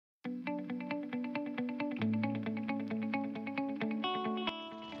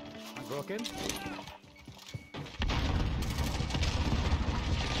I'm broken.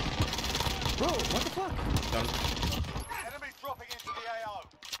 Bro, what the fuck? Done. Enemy dropping into the AO.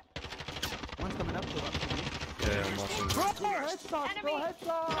 One's coming up to us. Yeah, I'm watching. Bro, headshot! Bro,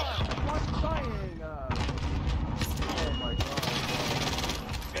 headshot! One's dying! Oh my god.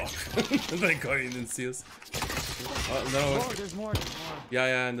 Thank God you didn't see us. No. Bro, there's more.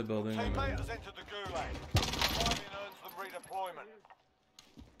 Yeah, in the building. Teammate has entered the gulag. Fighting earns them redeployment.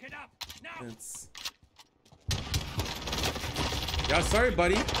 Get up now. It's... Yeah, sorry,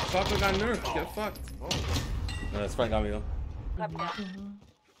 buddy. Papa got nerfed. Get fucked. No, that's fine. Got me though. Copy that.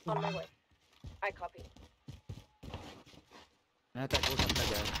 On my way. I copy. Attack goes up that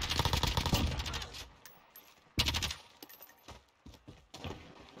guy.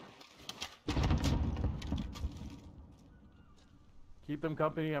 Keep them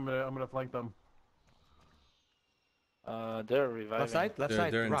company. I'm gonna flank them. They're reviving. Left side, left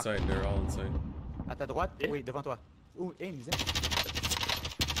side. They're Rock. inside. They're all inside. À ta droite. Yeah. Oui, devant toi. Ouh, aim, he's in.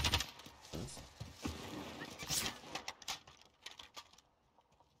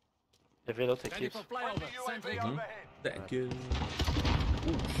 The vélo take Ready it. for flyover. Sentry. overhead. Thank you.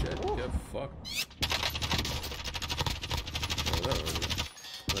 Oh shit. Get fucked. Oh, that was...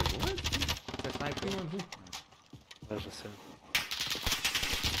 Like what? That's sniper. There's a sim.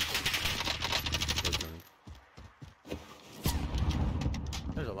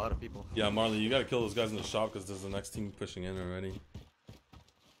 There's a lot of people. Yeah, Marley, you gotta kill those guys in the shop because there's the next team pushing in already.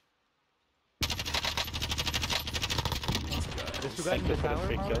 There's two guys in the For the tower.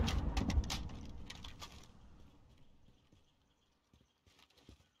 free kill.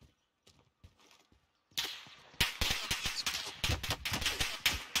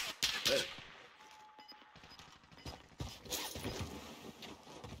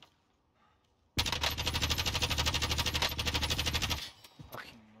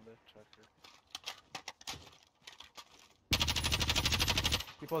 Fucking mother trucker.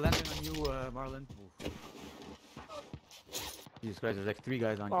 People landing on you, Marlon. Oof. Jesus Christ, there's like 3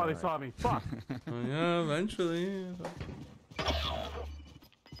 guys on you. Oh, they saw me. Fuck. Oh, yeah, eventually.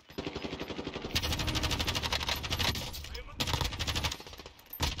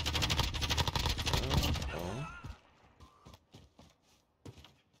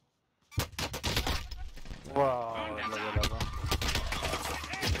 Wow.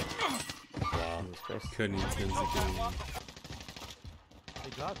 Wow. Jesus Christ. Couldn't even They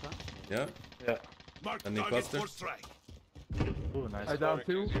dropped, huh? Yeah. Yeah. Mark And they target cluster? for strike. Ooh, nice. I down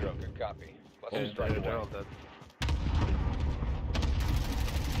 2. Zero, good copy. Oh, they're all dead.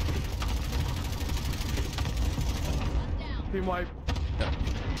 Team wipe.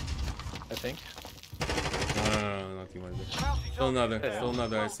 I think. No, not team wipe. Still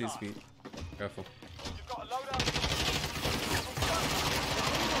another. I see his feet. Careful. You've got a loadout.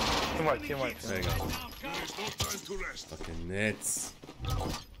 Team wipe. There you go. There is no time to rest. Fucking nits.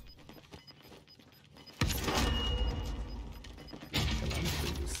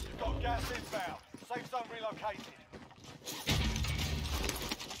 You've got gas inbound. Safe zone relocated.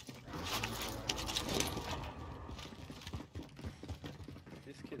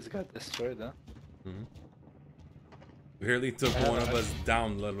 These kids got destroyed, huh? Barely took one of us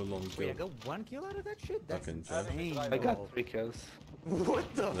down, let alone Wait, I kill. got 1 kill out of that shit? That's Fucking Jeff. insane. I got 3 kills.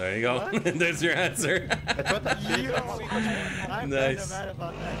 What the There you go. There's your answer. I thought that shit. I'm Nice. mad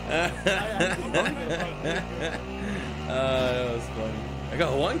about that. That was funny. I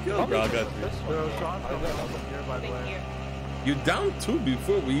got 1 kill, bro. I got 3. Bro, Sean's coming up from here, by the Thank way. you. You down 2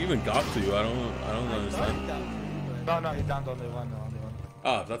 before we even got to you. I don't understand. No, he downed only one.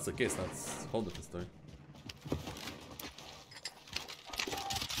 Ah, if that's the case, that's a whole different story.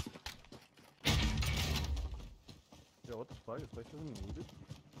 Yo, what the fuck? This place isn't even looted.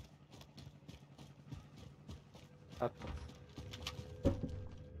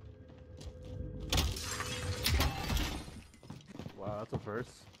 Wow, that's a first.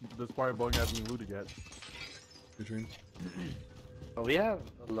 This part of Boeing hasn't been looted yet. Your dream. But we have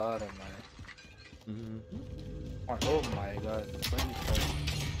a lot of money. Oh my god.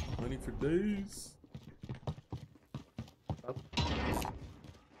 25. Money for days.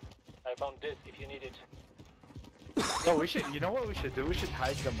 I found this if you need it. No, we should. You know what we should do? We should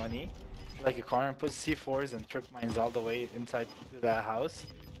hide the money, like a corner, and put C4s and trip mines all the way inside to that house,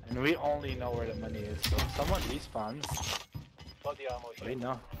 and we only know where the money is. So if someone respawns, Got the ammo we here.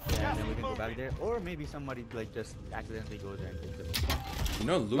 know. Yeah, and then we can go back there. Or maybe somebody like just accidentally goes there and takes it. You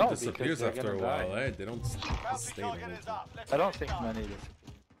know, loot No, disappears because they're after a gonna while, die. eh? They don't Bounty stay target there. is up. Let's I don't finish think up. money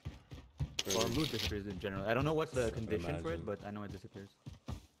is. Or loot disappears in general. I don't know what's the condition for imagine. it, but I know it disappears.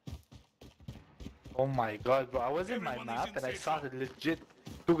 Oh my god, bro! I was in my Everyone is map in and I safe saw zone. the legit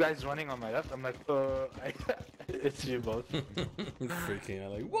Two guys running on my left. I'm like, it's you both. Freaking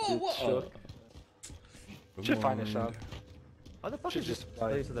out like, whoa, Good whoa. shot. Should find a shot. How the fuck Should is this just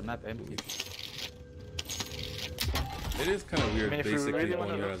fly. place of the map empty? It is kind of I weird. mean, if you Basically, really want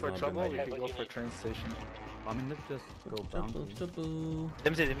to 1 year look has for not trouble, been we like could go for train station. I mean, let's just go Double, bounty. double.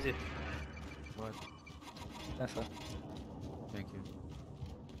 Dimsy. What? That's all. Thank you.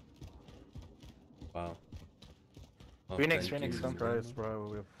 Wow. Oh, Phoenix, thank Phoenix, you. come. Christ, bro,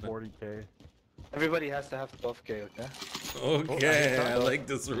 we have 40k. Everybody has to have 12k, okay? Okay, I like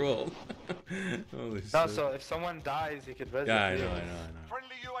this rule. Holy No, shit. so if someone dies, he could res Yeah, I it. know.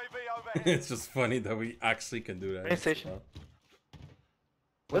 Friendly UAV overhead. It's just funny that we actually can do that. Train station.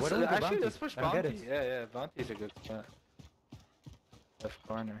 What are the Actually, bounties? let's push I don't get bounty. it. Yeah, bounty's a good spot. Left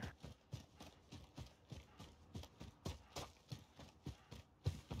corner.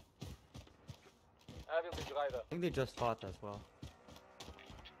 I will be driver. I think they just fought as well.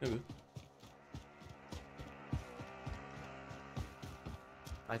 Maybe.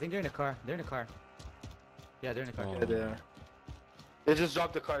 I think they're in a car. They're in a car. Yeah, they're in a car. Oh. Yeah, they are. They just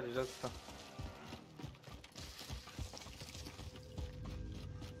dropped the car. They just.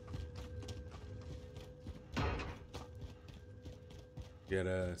 Get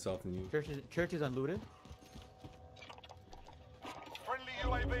self and you. Church is unlooted. Friendly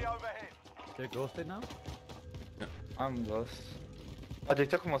UAV overhead. They're ghosted now. I'm lost. Oh, they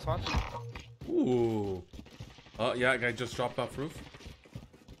took him off one. Ooh. Oh yeah, guy just dropped off roof.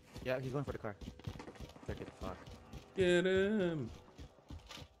 Yeah, he's going for the car. Check it. Fuck. Get him.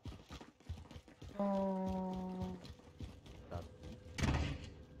 Oh. Stop.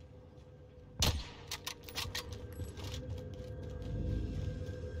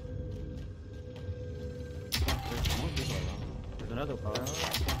 There's more people around. There's another car.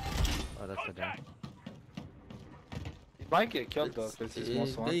 Oh, that's the guy. He might get killed though, because he's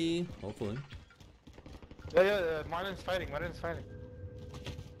most one. Hey, hopefully. Yeah, Martin's fighting. Martin,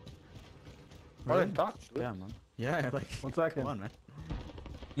 talk. Yeah, man. Yeah, like 1 second. come on, man.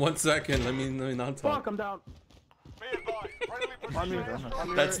 1 second. Let me not talk. Fuck, I'm down. Be advised. Friendly On me, precision on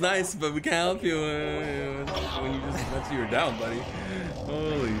me. That's nice, but we can't help you when you just that's you're down, buddy.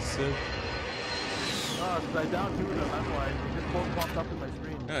 Holy shit. Oh, cause I down two of them, that's why. It just both popped up in my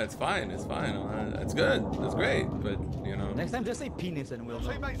screen. Yeah, it's fine. It's fine. It's good. It's great. But you know, Next time, just say penis and we'll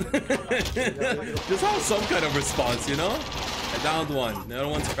know. teammates in the corner. just have some kind of response. You know. I downed one. The other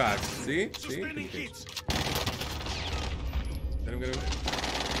one's cracked. See? Suspending hits. Get him.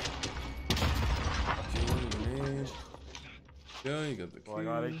 Yeah, you got the Well, I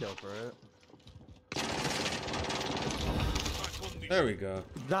got a key. kill for it. Back on this. There we go.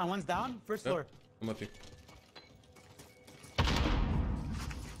 Down, one's down. First Yep. floor. I'm with you.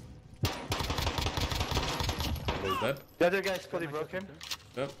 Who's that? The other guy's fully broken.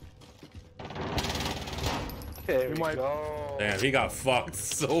 Yep. There we might- go. Damn, he got fucked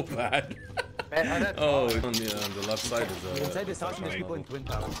so bad. Man, how that Oh, on the left side is Inside this house, there's people in Twin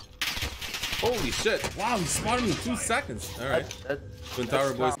Towers. Holy shit! Wow, he spotted me in 2 seconds. All right, Twin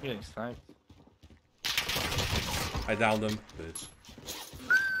Tower boys. Getting sniped. I downed him, bitch.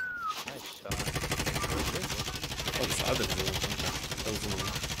 Nice shot. Oh, this other dude. Okay. That was in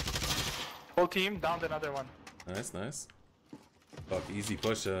Whole team downed another one. Nice. Fuck, easy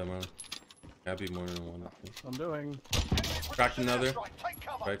push, man. Can't be more than one. I think. I'm doing. Cracked another. Strike. Take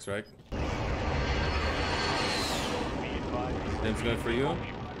cover. Strike. Name's good for you.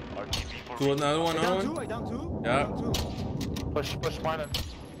 Cool, another one, I another down two. one. I down two. Yeah. I down two. Push Martin.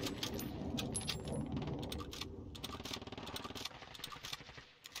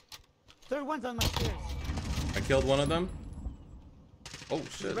 Third one's on my stairs. I killed one of them. Oh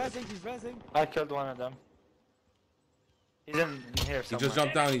He's shit. rezzing. He's rezzing. I killed one of them. He's in here He somewhere. just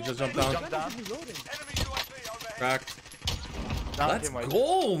jumped down. He just jumped down. Jumped down. He's reloading. Enemy UAV overhead. Cracked. Down Let's team, White. go,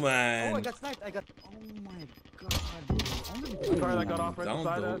 Oh, I man. got sniped. Oh my god, dude. The car that got off right Down,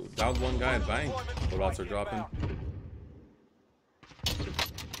 beside us. down one guy at bank. The routes are dropping.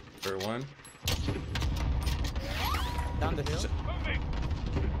 Third one. Down the hill.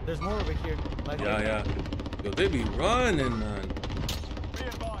 There's more over here. Like, Yeah. Yo, they be running, man. Be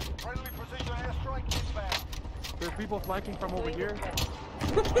advised. Friendly precision airstrike inbound. There's people flanking from over here.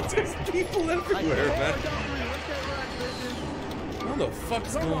 There's people everywhere, Oh, I man. got three. Let's get wrecked, bitches. What the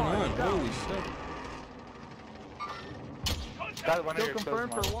fuck's Come going on, on? down. Holy shit. Got one of Kill your kills,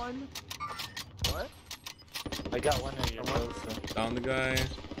 confirmed for Martin. one. What? I got one of your kills. So. Down the guy.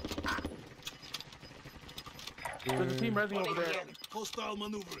 There's a team resing over there. Hostile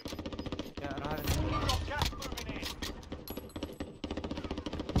maneuvering. Yeah, I don't have any. Got gas moving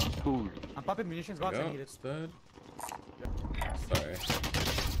in. Cool. I'm popping munitions box. I Go. need it. Stud. Sorry.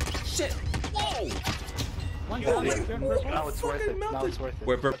 shit! Whoa! One Yeah, down. yeah. Right here in purple. Now it's worth it. Now it's worth it.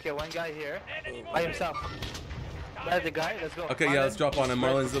 Where purple? Okay, one guy here by himself. That's the guy. Let's go. Okay, yeah, let's drop on him.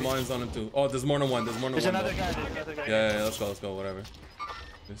 Marlon's on him too. Oh, there's more than one. There's more than There's one. another though. guy. There's another guy. Yeah, let's go, whatever.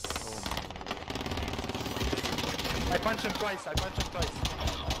 This... I punched him twice.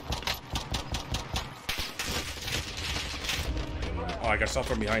 Oh, I got shot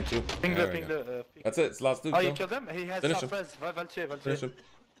from behind too. Ping There the, we ping go. the. That's it. It's last dude. Oh, you no? killed him? He has Finish top him. res. Va Finish him.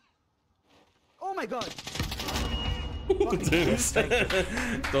 Oh my god. Dude,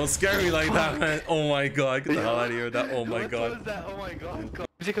 don't scare me like that, man. Oh my god, get the hell out of here with that. Oh my What god. was that? Oh my god.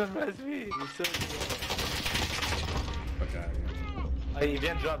 He can res me. He's so good. Fuck out of here. He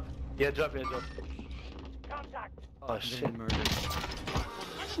didn't drop. Yeah, drop. Contact. Oh shit. Murdered.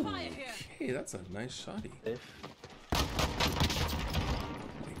 Hey, that's a nice shotty. Safe. Oh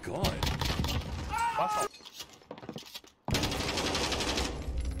my god. Awesome.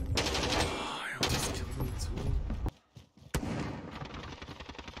 I almost killed him too.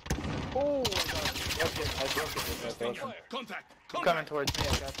 Oh my god. Okay, I broke it. Contact! Coming Contact! towards me. I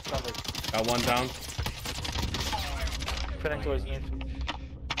got covered. Got one down. Putting towards me.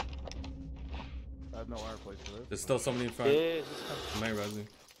 I have no armor place for this. There's still somebody in front. Yeah, just come. My resing.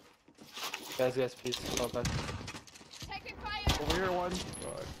 Guys, please. Fall back. Over here, one.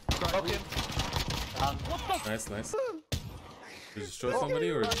 Okay. Nice. Did you destroy somebody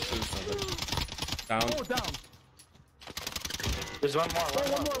or did you shoot somebody? Down. Oh, down. There's one more.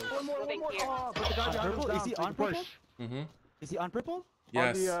 One more. Oh, but the guy behind Purple? us Is he down, so on you can push. purple? Mm-hmm. Is he on purple?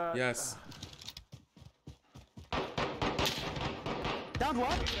 Yes. the, Yes. Down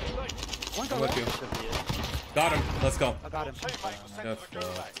one. One I'm got with one. you. Got him. Let's go. I got him. Teammates were sent Yeah, to the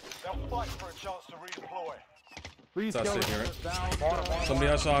gulag. They'll fight for a chance to redeploy. Please That's kill it him. here. Down. Somebody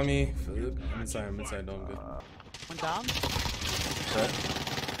else shot me. I'm inside. No, I'm good. One down. Dead.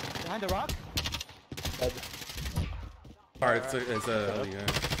 Behind the rock. Alright, it's a yeah.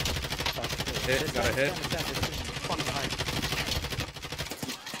 Hit, got a hit. Fucking behind.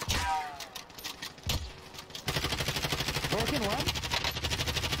 Broken one.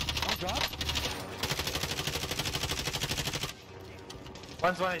 One drop.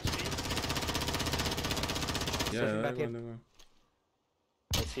 One's 1 HP. Yeah, Back that in. one.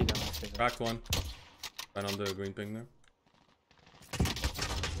 Let's see them. Cracked one. Right on the green ping there.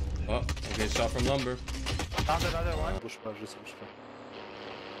 Oh, okay, shot from lumber. Found another one.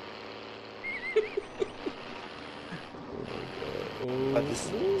 But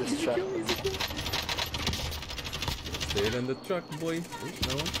this trap. Stayed in the truck, boy. Ooh,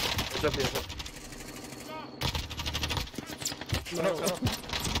 no. Drop here. No.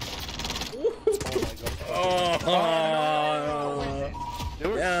 Oh,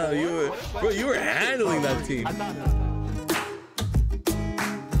 yeah, you were handling that team. I thought